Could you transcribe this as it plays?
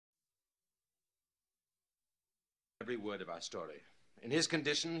every word of our story. In his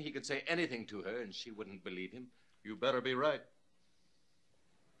condition, he could say anything to her, and she wouldn't believe him. You better be right.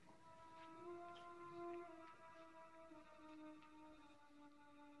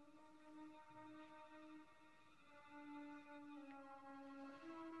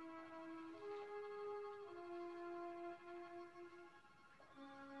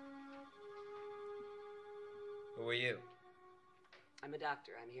 Who are you? I'm a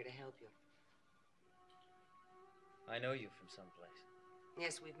doctor. I'm here to help you. I know you from someplace.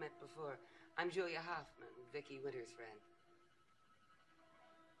 Yes, we've met before. I'm Julia Hoffman, Vicky Winter's friend.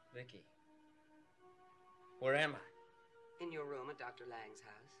 Vicky. Where am I? In your room at Dr. Lang's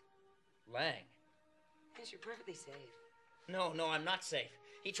house. Lang? Yes, you're perfectly safe. No, I'm not safe.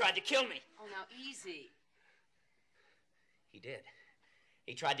 He tried to kill me. Oh, now, easy. He did.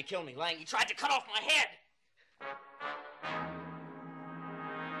 He tried to kill me, Lang. He tried to cut off my head.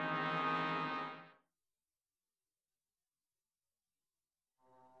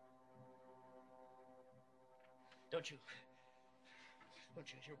 Don't you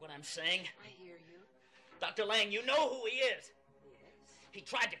hear what I'm saying? I hear you. Dr. Lang, you know who he is. Yes. He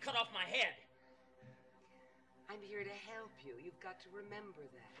tried to cut off my head. I'm here to help you. You've got to remember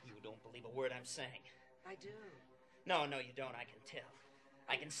that. You don't believe a word I'm saying. I do. No, you don't. I can tell.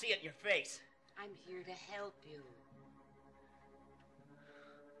 I can see it in your face. I'm here to help you.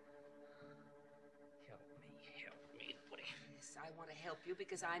 Help me, Woody. Yes, I want to help you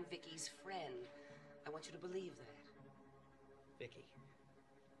because I'm Vicky's friend. I want you to believe that. Vicky.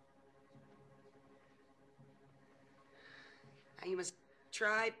 Now, you must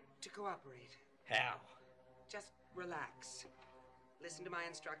try to cooperate. How? Just relax. Listen to my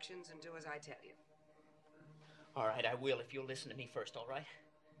instructions and do as I tell you. All right, I will if you'll listen to me first, all right?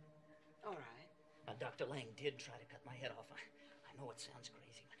 All right. Now, Dr. Lang did try to cut my head off. I know it sounds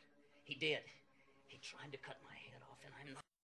crazy, but he did. He tried to cut my head off, and I'm